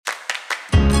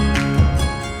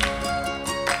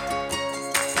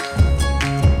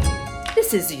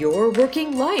This is Your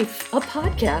Working Life, a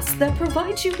podcast that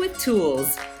provides you with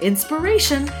tools,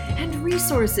 inspiration, and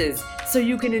resources so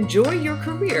you can enjoy your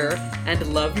career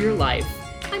and love your life.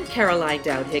 I'm Caroline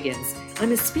Dowd Higgins.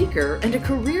 I'm a speaker and a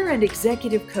career and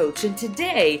executive coach, and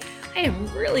today I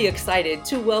am really excited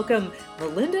to welcome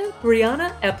Melinda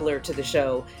Brianna Epler to the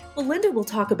show. Melinda will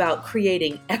talk about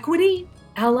creating equity,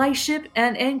 allyship,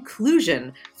 and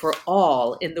inclusion for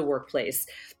all in the workplace.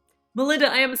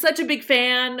 Melinda, I am such a big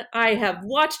fan. I have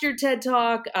watched your TED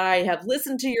Talk. I have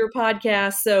listened to your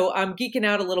podcast. So I'm geeking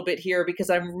out a little bit here because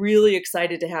I'm really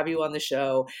excited to have you on the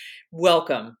show.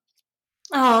 Welcome.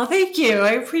 Oh, thank you.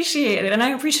 I appreciate it. And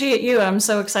I appreciate you. I'm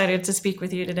so excited to speak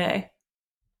with you today.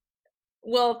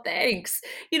 Well, thanks.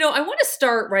 I want to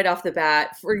start right off the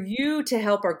bat for you to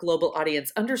help our global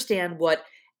audience understand what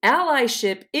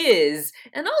allyship is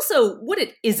and also what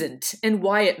it isn't and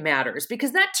why it matters,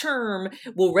 because that term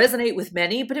will resonate with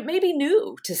many, but it may be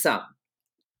new to some.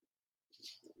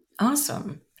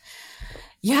 Awesome.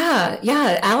 Yeah.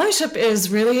 Allyship is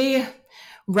really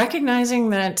recognizing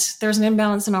that there's an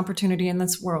imbalance in opportunity in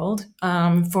this world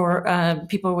for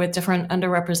people with different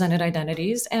underrepresented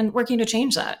identities and working to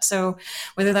change that. So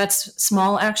whether that's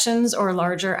small actions or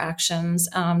larger actions,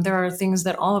 there are things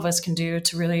that all of us can do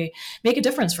to really make a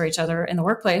difference for each other in the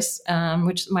workplace,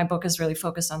 which my book is really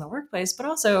focused on the workplace, but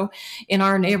also in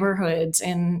our neighborhoods,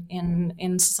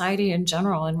 in society in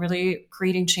general, and really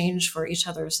creating change for each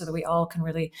other so that we all can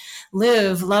really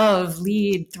live, love,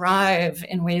 lead, thrive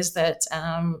in ways that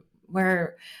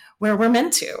where we're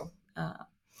meant to.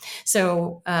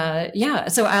 So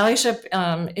allyship,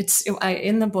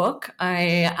 in the book,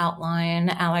 I outline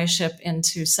allyship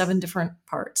into 7 different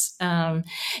parts, 7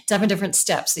 different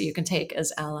steps that you can take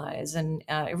as allies. And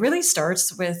it really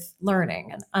starts with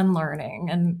learning and unlearning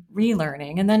and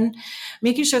relearning, and then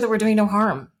making sure that we're doing no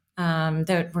harm.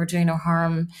 That we're doing no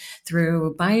harm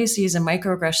through biases and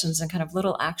microaggressions and kind of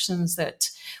little actions that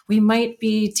we might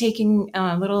be taking,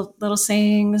 little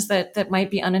sayings that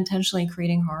might be unintentionally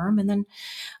creating harm. And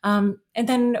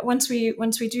then once we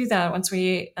do that, once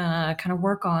we kind of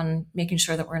work on making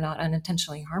sure that we're not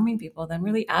unintentionally harming people, then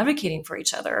really advocating for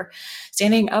each other,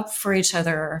 standing up for each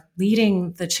other,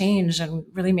 leading the change, and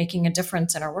really making a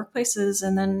difference in our workplaces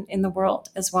and then in the world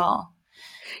as well.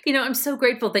 I'm so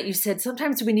grateful that you said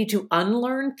sometimes we need to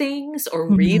unlearn things or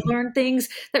relearn things.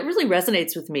 That really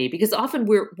resonates with me because often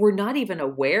we're not even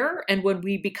aware. And when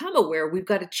we become aware, we've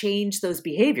got to change those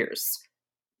behaviors.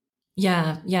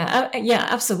 Yeah,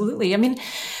 absolutely. I mean,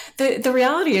 the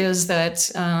reality is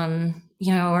that,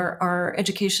 our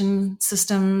education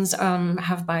systems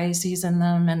have biases in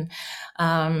them. And,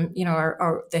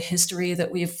 the history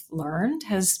that we've learned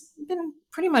has been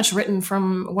pretty much written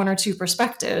from 1 or 2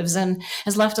 perspectives and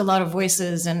has left a lot of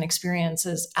voices and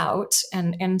experiences out.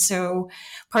 And so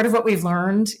part of what we've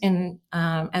learned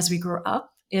as we grew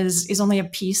up is only a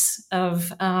piece of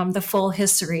the full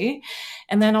history.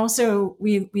 And then also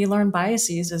we learn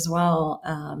biases as well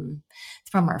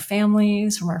from our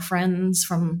families, from our friends,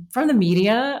 from the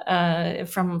media,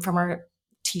 from our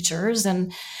teachers,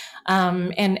 and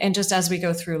just as we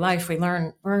go through life, we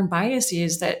learn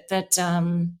biases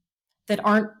that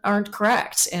aren't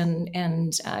correct, and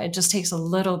it just takes a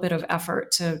little bit of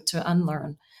effort to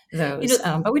unlearn those.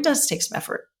 But it does take some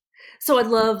effort. So I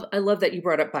love that you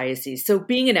brought up biases. So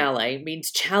being an ally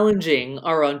means challenging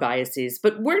our own biases,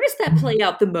 but where does that play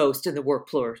out the most in the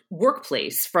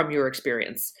workplace from your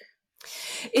experience?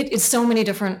 It's so many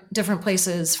different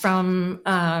places. From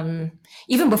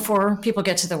even before people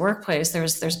get to the workplace,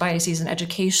 there's biases in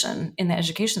education, in the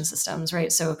education systems,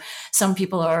 right? So some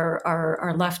people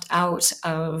are left out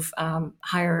of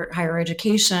higher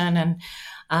education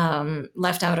and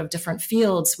left out of different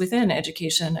fields within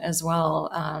education as well.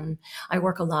 I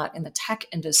work a lot in the tech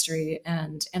industry,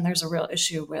 and there's a real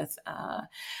issue with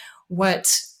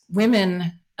what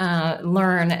women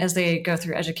learn as they go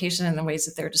through education and the ways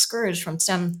that they're discouraged from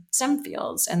STEM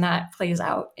fields. And that plays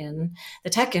out in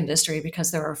the tech industry because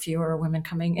there are fewer women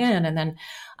coming in. And then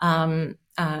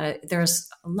there's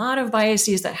a lot of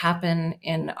biases that happen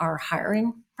in our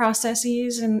hiring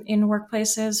processes in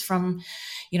workplaces, from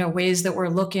ways that we're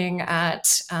looking at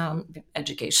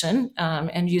education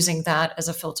and using that as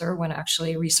a filter, when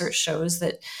actually research shows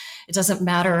that it doesn't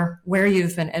matter where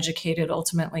you've been educated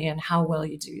ultimately and how well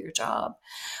you do your job.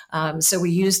 So we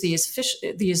use these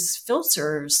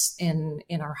filters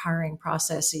in our hiring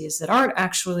processes that aren't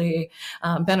actually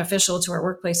beneficial to our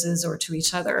workplaces or to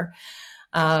each other.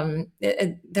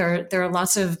 There are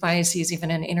lots of biases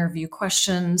even in interview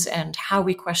questions and how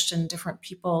we question different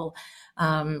people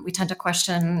We tend to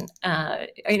question,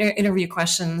 interview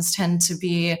questions tend to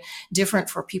be different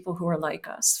for people who are like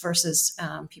us versus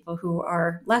people who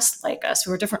are less like us,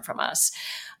 who are different from us.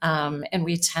 And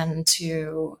we tend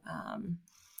to,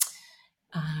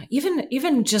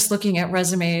 even just looking at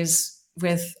resumes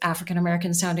with African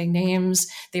American sounding names,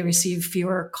 they receive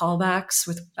fewer callbacks.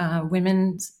 With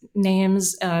women's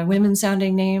names, women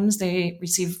sounding names, they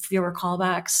receive fewer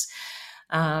callbacks.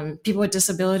 People with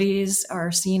disabilities are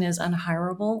seen as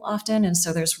unhireable often, and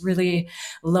so there's really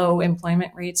low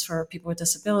employment rates for people with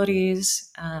disabilities.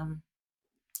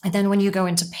 And then when you go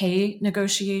into pay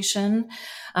negotiation,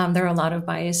 there are a lot of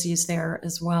biases there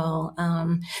as well,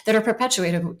 that are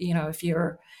perpetuated.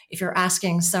 If you're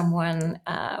asking someone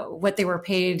what they were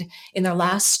paid in their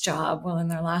last job, well, in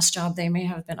their last job they may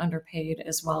have been underpaid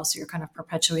as well. So you're kind of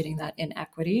perpetuating that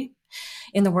inequity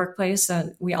in the workplace.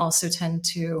 We also tend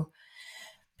to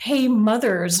pay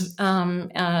mothers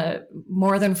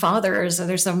more than fathers.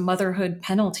 There's a motherhood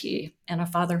penalty and a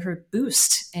fatherhood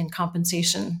boost in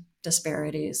compensation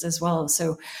disparities as well.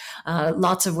 So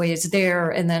lots of ways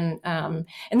there. And then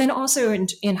also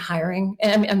in hiring,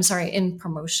 in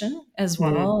promotion as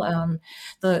well.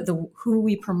 The who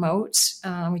we promote,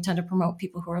 we tend to promote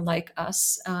people who are like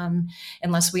us,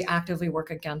 unless we actively work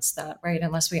against that, right?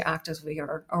 Unless we actively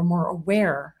are more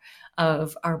aware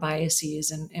of our biases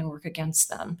and work against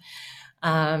them.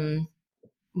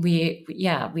 We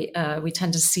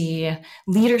tend to see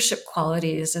leadership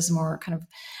qualities as more kind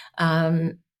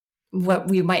of what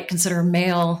we might consider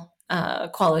male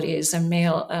qualities and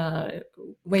male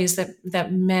ways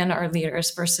that men are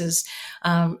leaders versus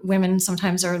women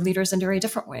sometimes are leaders in very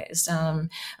different ways.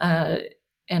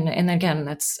 And again,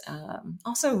 that's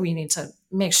also, we need to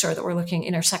make sure that we're looking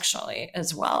intersectionally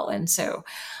as well. And so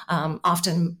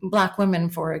often Black women,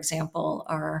 for example,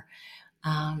 are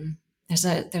there's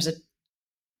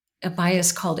a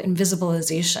bias called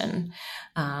invisibilization,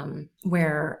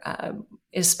 where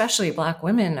especially Black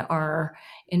women are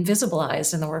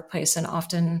invisibilized in the workplace, and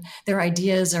often their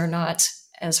ideas are not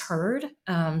as heard.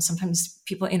 Sometimes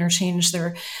people interchange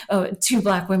two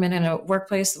Black women in a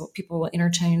workplace, people will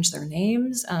interchange their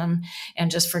names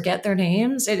and just forget their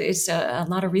names. It's a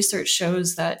lot of research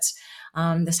shows that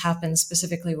this happens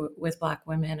specifically with Black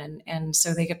women, and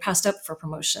so they get passed up for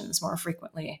promotions more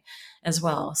frequently as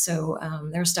well. So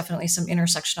there's definitely some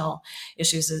intersectional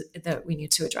issues that we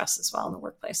need to address as well in the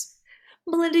workplace.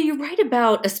 Melinda, you write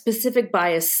about a specific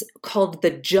bias called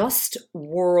the just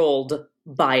world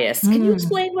bias. Can you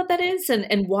explain what that is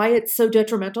and why it's so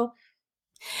detrimental?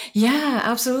 Yeah,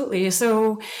 absolutely.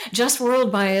 So just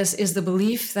world bias is the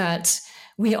belief that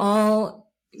we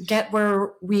all get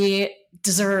where we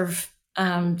deserve,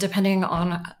 depending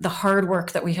on the hard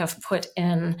work that we have put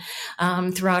in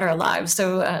throughout our lives.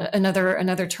 So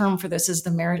another term for this is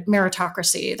the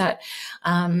meritocracy,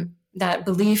 that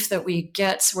belief that we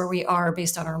get where we are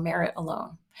based on our merit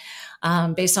alone,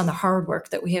 based on the hard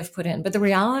work that we have put in. But the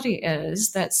reality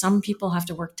is that some people have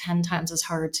to work 10 times as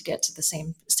hard to get to the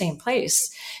same place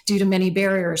due to many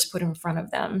barriers put in front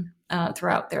of them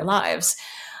throughout their lives.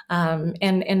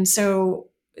 And so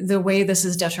the way this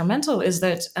is detrimental is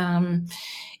that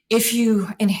if you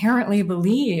inherently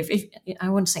believe, I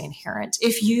wouldn't say inherent,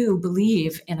 if you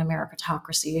believe in a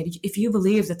meritocracy, if you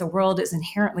believe that the world is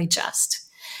inherently just,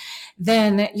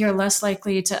 then you're less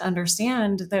likely to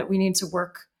understand that we need to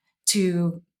work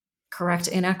to correct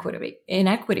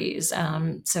inequities.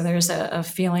 So there's a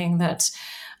feeling that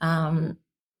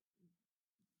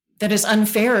that is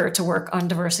unfair to work on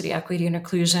diversity, equity, and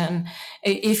inclusion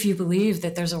if you believe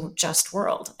that there's a just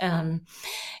world.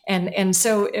 And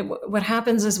so what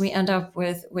happens is we end up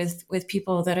with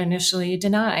people that initially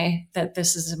deny that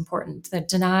this is important, that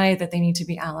deny that they need to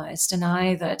be allies,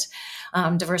 deny that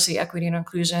diversity, equity, and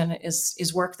inclusion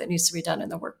is work that needs to be done in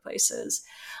the workplaces.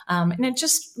 And it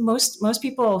just, most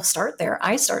people start there.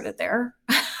 I started there.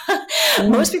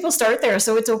 Most people start there,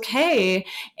 so it's okay.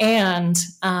 And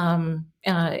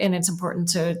it's important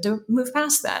to move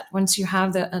past that. Once you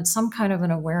have some kind of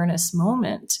an awareness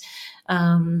moment,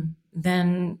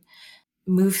 then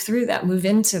move through that, move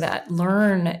into that,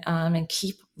 learn and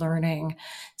keep learning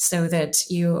so that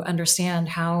you understand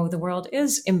how the world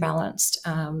is imbalanced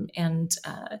and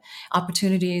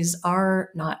opportunities are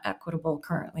not equitable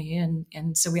currently.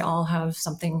 And so we all have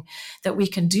something that we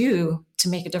can do to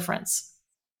make a difference.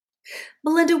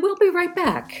 Melinda, we'll be right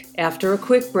back after a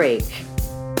quick break.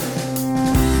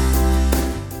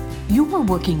 Your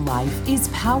working life is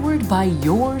powered by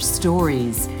your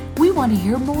stories. We want to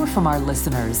hear more from our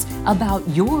listeners about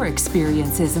your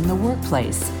experiences in the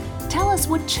workplace. Tell us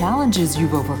what challenges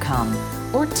you've overcome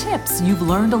or tips you've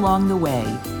learned along the way.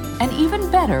 And even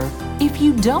better, If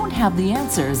you don't have the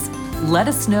answers, let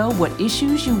us know what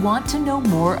issues you want to know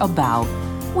more about.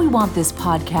 We want this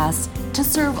podcast to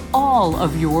serve all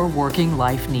of your working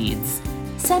life needs.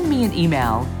 Send me an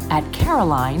email at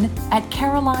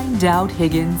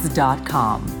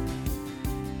caroline@carolinedowdhiggins.com.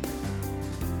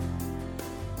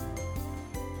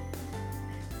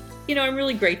 I'm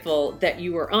really grateful that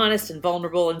you were honest and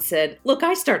vulnerable and said, look,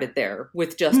 I started there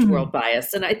with Just World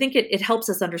Bias. And I think it helps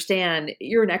us understand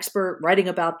you're an expert writing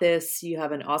about this. You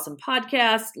have an awesome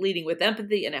podcast, Leading with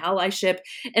Empathy and Allyship,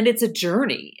 and it's a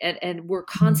journey. And we're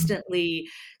constantly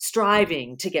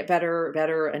striving to get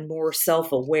better, and more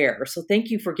self-aware. So thank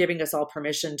you for giving us all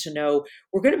permission to know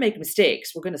we're going to make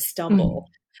mistakes. We're going to stumble.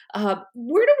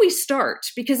 Where do we start?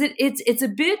 Because it's a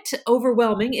bit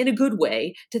overwhelming in a good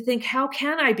way to think, how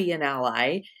can I be an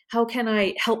ally? How can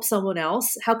I help someone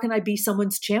else? How can I be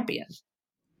someone's champion?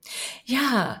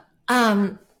 Yeah.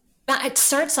 I'd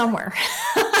start somewhere.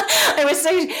 I would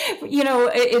say,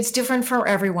 it's different for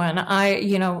everyone.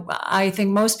 I think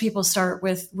most people start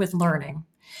with learning.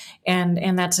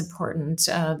 And that's important.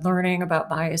 Learning about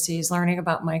biases, learning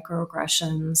about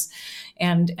microaggressions,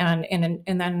 and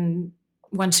then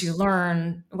once you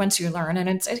learn, and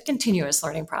it's a continuous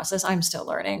learning process. I'm still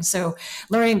learning. So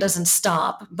learning doesn't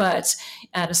stop, but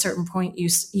at a certain point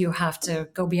you have to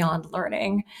go beyond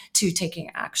learning to taking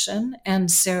action.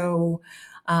 And so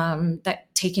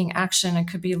that taking action, it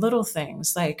could be little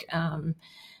things like, at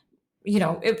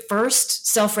first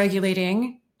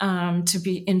self-regulating,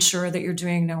 to ensure that you're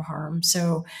doing no harm.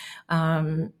 So,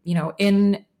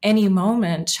 in any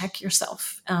moment, check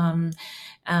yourself.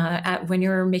 When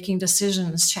you're making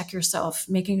decisions, check yourself,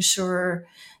 making sure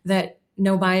that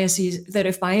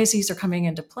if biases are coming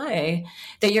into play,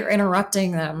 that you're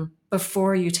interrupting them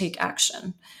before you take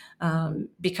action.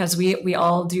 Because we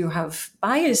all do have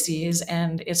biases,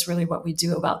 and it's really what we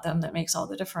do about them that makes all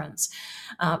the difference.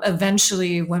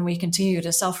 Eventually, when we continue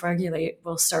to self-regulate,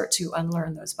 we'll start to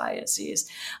unlearn those biases.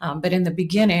 But in the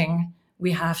beginning,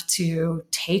 we have to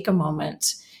take a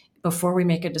moment before we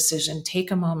make a decision, take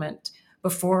a moment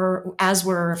as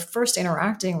we're first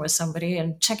interacting with somebody,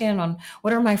 and check in on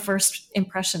what are my first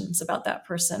impressions about that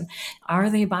person.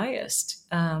 Are they biased?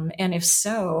 And if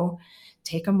so,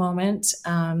 take a moment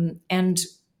and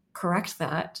correct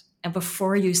that. And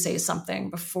before you say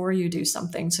something, before you do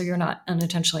something, so you're not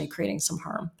unintentionally creating some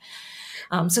harm.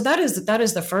 So that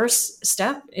is the first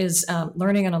step, is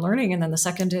learning and unlearning. And then the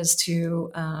second is to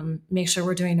make sure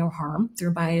we're doing no harm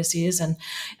through biases, and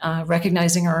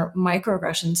recognizing our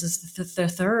microaggressions is the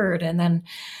third. And then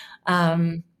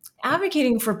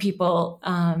advocating for people.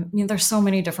 There's so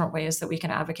many different ways that we can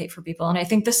advocate for people. And I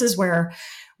think this is where,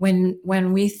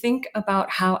 when we think about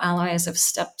how allies have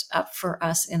stepped up for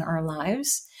us in our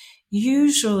lives,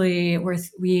 usually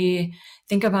we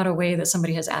think about a way that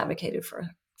somebody has advocated for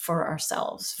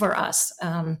us.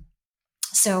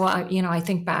 So I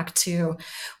think back to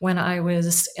when I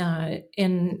was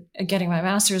in getting my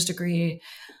master's degree.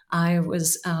 I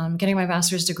was getting my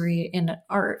master's degree in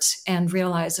art, and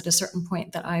realized at a certain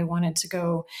point that I wanted to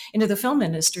go into the film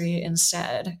industry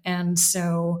instead. And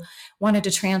so wanted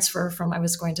to transfer I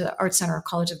was going to the Art Center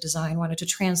College of Design, wanted to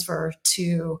transfer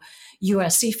to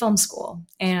USC Film School.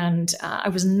 And I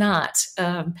was not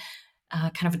kind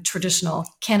of a traditional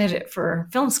candidate for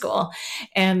film school.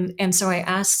 And so I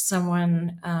asked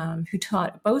someone who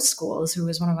taught at both schools, who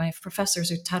was one of my professors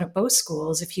who taught at both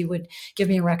schools, if he would give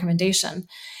me a recommendation.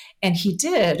 And he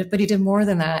did, but he did more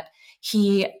than that.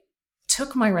 He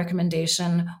took my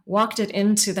recommendation, walked it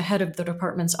into the head of the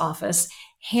department's office,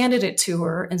 handed it to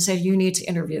her, and said, "You need to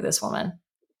interview this woman."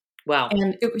 Wow.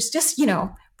 And it was just,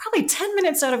 probably 10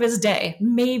 minutes out of his day,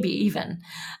 maybe even,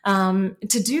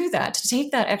 to do that, to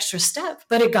take that extra step.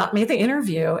 But it got me the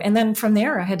interview. And then from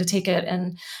there, I had to take it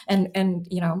and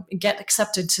get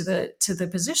accepted to the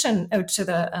position, to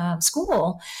the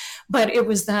school. But it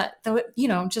was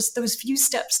just those few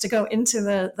steps to go into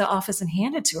the office and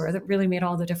hand it to her that really made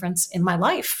all the difference in my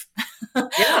life.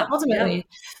 Yeah, ultimately. Yeah.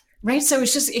 Right. So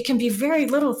it can be very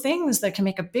little things that can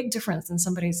make a big difference in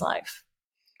somebody's life.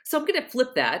 So I'm going to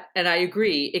flip that, and I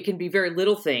agree. It can be very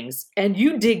little things. And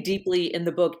you dig deeply in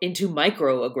the book into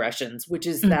microaggressions, which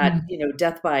is that,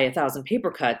 death by 1,000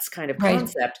 paper cuts kind of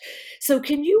concept. Right. So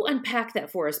can you unpack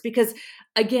that for us? Because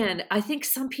again, I think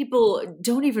some people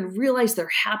don't even realize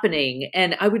they're happening.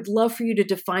 And I would love for you to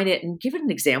define it and give it an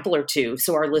example or two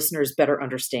so our listeners better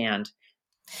understand.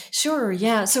 Sure.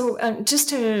 Yeah. So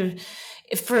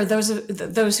for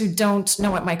those who don't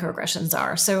know what microaggressions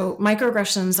are. So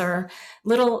microaggressions are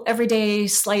little everyday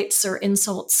slights or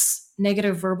insults,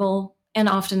 negative verbal and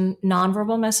often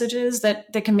nonverbal messages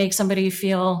that can make somebody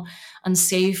feel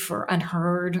unsafe or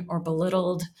unheard or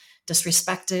belittled,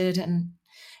 disrespected, and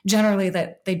generally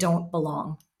that they don't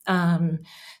belong.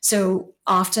 So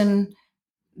often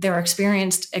they're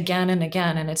experienced again and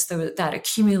again, and it's that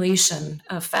accumulation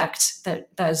effect that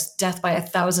is death by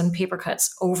 1,000 paper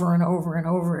cuts over and over and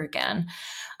over again,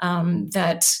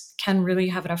 that can really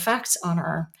have an effect on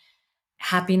our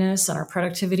happiness, on our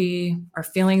productivity, our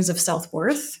feelings of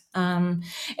self-worth. And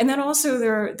then also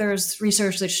there's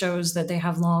research that shows that they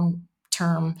have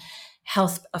long-term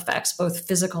health effects, both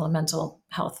physical and mental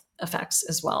health effects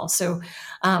as well. So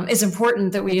it's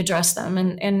important that we address them.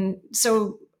 And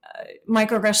so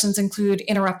microaggressions include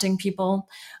interrupting people,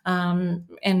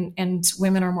 and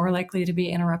women are more likely to be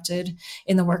interrupted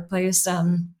in the workplace.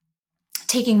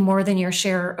 Taking more than your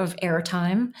share of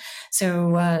airtime.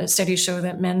 So studies show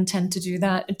that men tend to do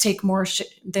that, take more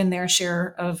than their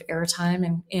share of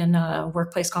airtime in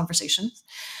workplace conversations.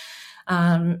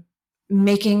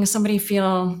 Making somebody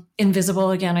feel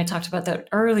invisible. Again, I talked about that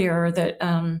earlier,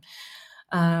 that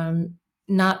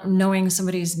not knowing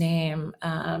somebody's name,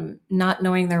 not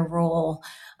knowing their role,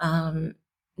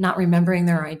 not remembering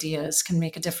their ideas can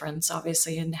make a difference,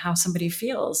 obviously, in how somebody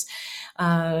feels,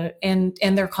 and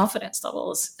their confidence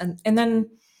levels. And then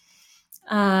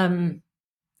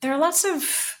there are lots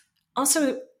of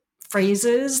also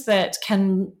phrases that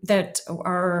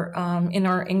are in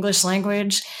our English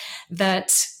language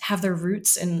that have their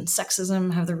roots in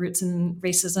sexism, have their roots in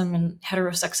racism and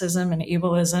heterosexism and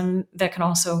ableism, that can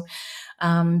also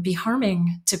be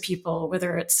harming to people,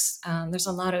 whether it's, there's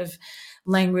a lot of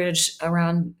language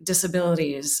around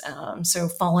disabilities. So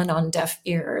fallen on deaf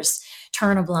ears,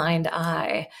 turn a blind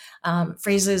eye,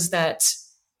 phrases that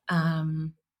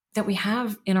we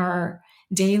have in our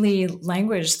daily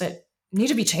language that need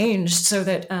to be changed so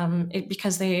that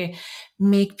because they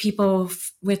make people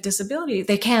with disability,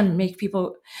 they can make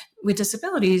people with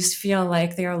disabilities feel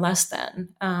like they are less than.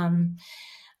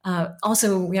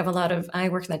 Also, we have a lot of, I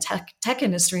work in the tech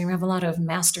industry, and we have a lot of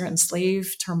master and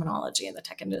slave terminology in the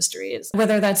tech industry,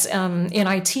 whether that's in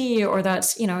IT or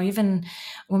that's, even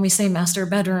when we say master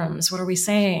bedrooms, what are we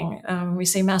saying? When we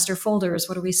say master folders,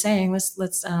 what are we saying?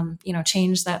 Let's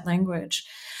change that language.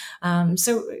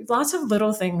 So lots of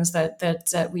little things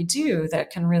that we do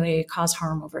that can really cause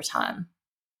harm over time.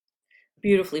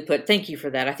 Beautifully put. Thank you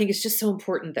for that. I think it's just so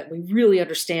important that we really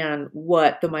understand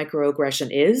what the microaggression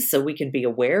is so we can be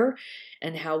aware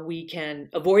and how we can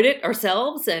avoid it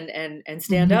ourselves and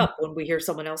stand up when we hear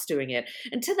someone else doing it.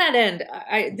 And to that end,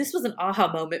 this was an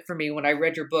aha moment for me when I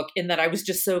read your book, in that I was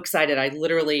just so excited. I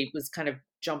literally was kind of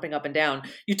jumping up and down.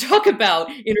 You talk about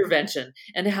intervention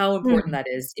and how important that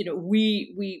is.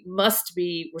 We must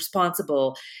be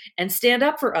responsible and stand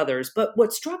up for others. But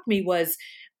what struck me was,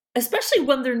 especially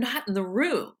when they're not in the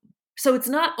room. So it's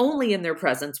not only in their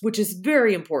presence, which is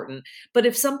very important, but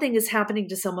if something is happening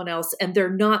to someone else and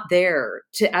they're not there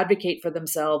to advocate for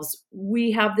themselves,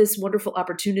 we have this wonderful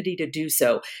opportunity to do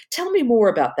so. Tell me more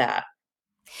about that.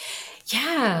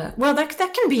 Yeah, well, that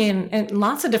can be in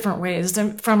lots of different ways.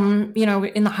 From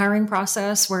in the hiring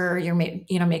process, where you're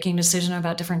making a decision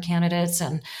about different candidates,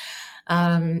 and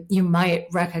you might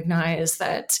recognize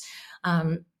that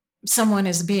someone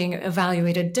is being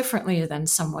evaluated differently than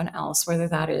someone else, whether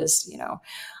that is,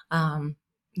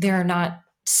 they're not,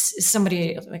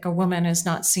 somebody like a woman is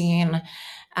not seen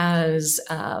as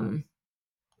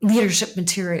leadership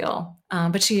material,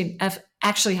 but she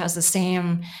actually has the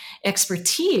same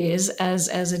expertise as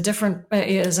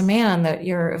a man that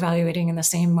you're evaluating in the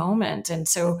same moment. And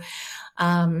so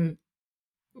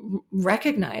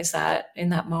recognize that in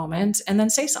that moment and then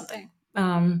say something.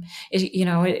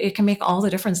 It can make all the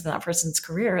difference in that person's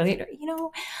career.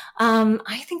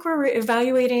 I think we're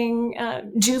evaluating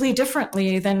Julie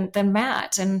differently than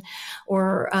Matt,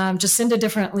 or Jacinda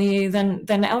differently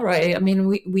than Elroy. I mean,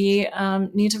 we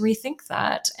need to rethink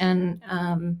that, and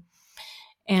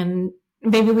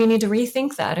maybe we need to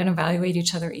rethink that and evaluate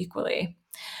each other equally.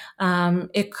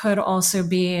 It could also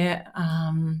be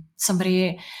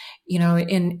somebody,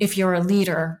 if you're a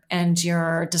leader and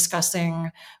you're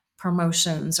discussing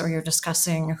promotions, or you're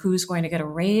discussing who's going to get a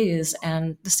raise,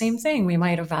 and the same thing, we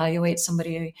might evaluate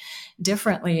somebody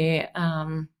differently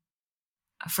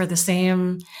for the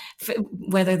same,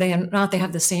 whether they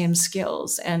have the same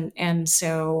skills, and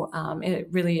so it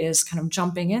really is kind of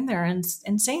jumping in there and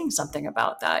saying something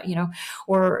about that,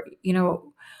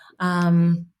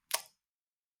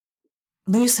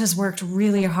 Luce has worked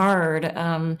really hard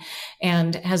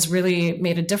and has really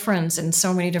made a difference in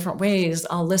so many different ways.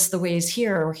 I'll list the ways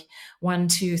here, 1,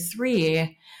 2,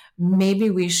 3. Maybe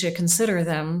we should consider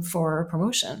them for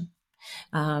promotion.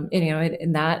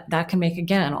 And that can make,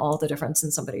 again, all the difference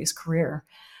in somebody's career.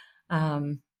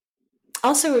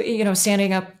 Also,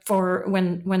 standing up for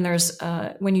when there's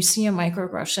when you see a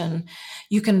microaggression,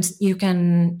 you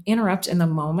can interrupt in the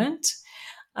moment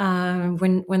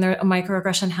when a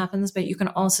microaggression happens, but you can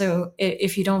also,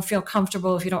 if you don't feel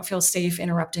comfortable, if you don't feel safe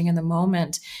interrupting in the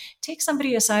moment, take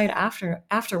somebody aside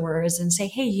afterwards and say,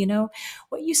 hey,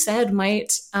 what you said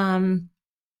might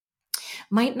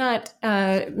not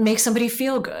make somebody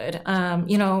feel good.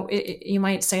 You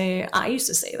might say, I used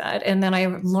to say that, and then I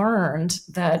learned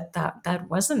that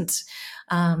wasn't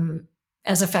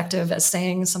as effective as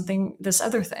saying this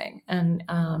other thing. And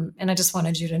I just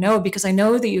wanted you to know, because I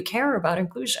know that you care about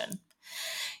inclusion.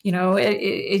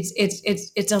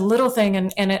 It's a little thing,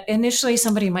 and initially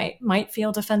somebody might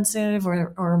feel defensive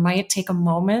or might take a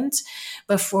moment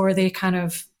before they kind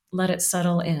of let it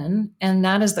settle in. And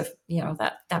that is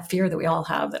that fear that we all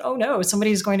have, that, oh no,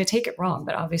 somebody's going to take it wrong.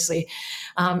 But obviously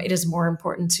it is more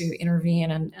important to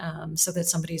intervene and so that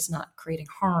somebody's not creating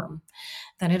harm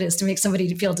than it is to make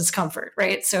somebody feel discomfort,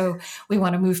 right? So we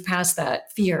want to move past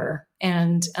that fear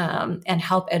and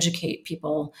help educate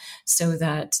people so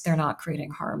that they're not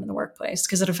creating harm in the workplace,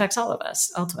 because it affects all of us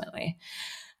ultimately.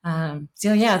 There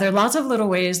are lots of little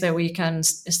ways that we can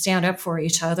stand up for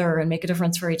each other and make a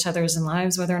difference for each other's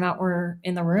lives, whether or not we're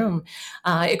in the room.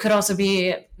 It could also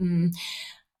be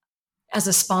as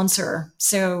a sponsor.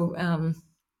 So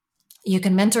you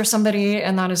can mentor somebody,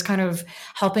 and that is kind of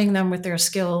helping them with their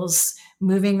skills,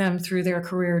 moving them through their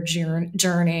career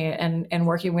journey and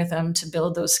working with them to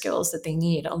build those skills that they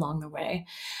need along the way.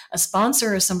 A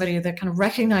sponsor is somebody that kind of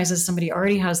recognizes somebody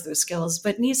already has those skills,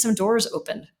 but needs some doors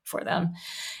opened for them.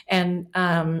 And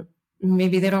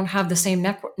maybe they don't have the same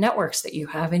networks that you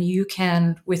have, and you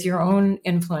can, with your own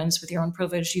influence, with your own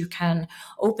privilege, you can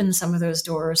open some of those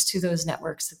doors to those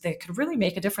networks that they could really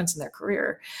make a difference in their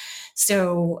career.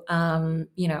 So,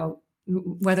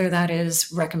 whether that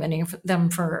is recommending them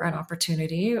for an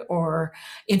opportunity or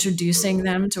introducing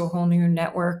them to a whole new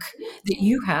network that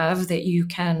you have that you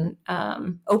can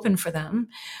open for them,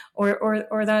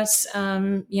 or that's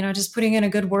just putting in a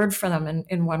good word for them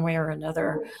in one way or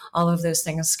another. All of those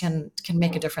things can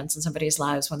make a difference in somebody's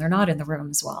lives when they're not in the room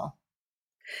as well.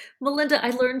 Melinda, I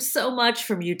learned so much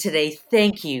from you today.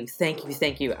 Thank you. Thank you.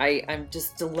 Thank you. I'm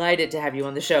just delighted to have you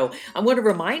on the show. I want to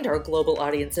remind our global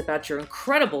audience about your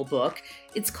incredible book.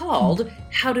 It's called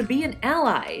How to Be an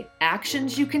Ally: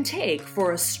 Actions You Can Take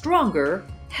for a Stronger,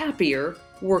 Happier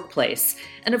Workplace.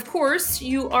 And of course,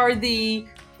 you are the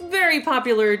very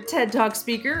popular TED Talk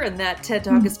speaker, and that TED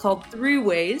Talk is called 3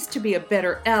 Ways to Be a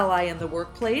Better Ally in the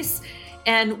Workplace.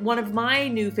 And one of my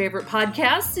new favorite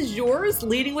podcasts is yours,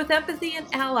 Leading with Empathy and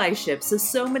Allyship.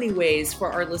 So many ways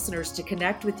for our listeners to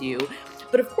connect with you.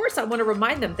 But of course, I want to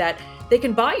remind them that they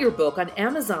can buy your book on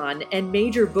Amazon and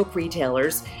major book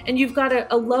retailers. And you've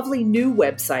got a lovely new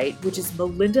website, which is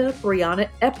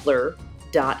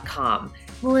melindabriannaepler.com.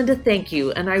 Melinda, thank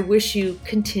you. And I wish you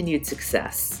continued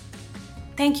success.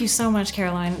 Thank you so much,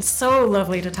 Caroline. It's so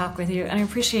lovely to talk with you. And I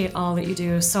appreciate all that you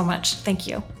do so much. Thank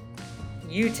you.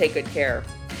 You take good care.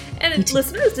 And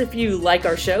listeners, if you like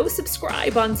our show,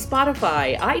 subscribe on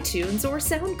Spotify, iTunes, or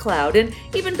SoundCloud. And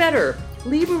even better,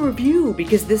 leave a review,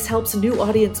 because this helps new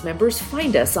audience members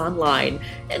find us online.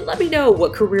 And let me know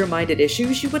what career-minded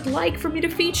issues you would like for me to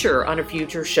feature on a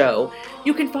future show.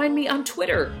 You can find me on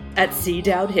Twitter at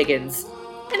 @CDowdHiggins.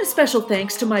 And a special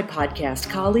thanks to my podcast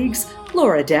colleagues,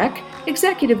 Laura Deck,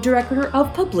 Executive Director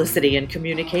of Publicity and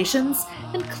Communications,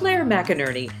 and Claire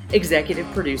McInerney, Executive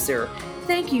Producer.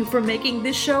 Thank you for making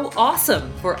this show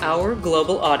awesome for our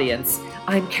global audience.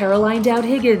 I'm Caroline Dowd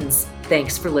Higgins.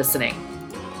 Thanks for listening.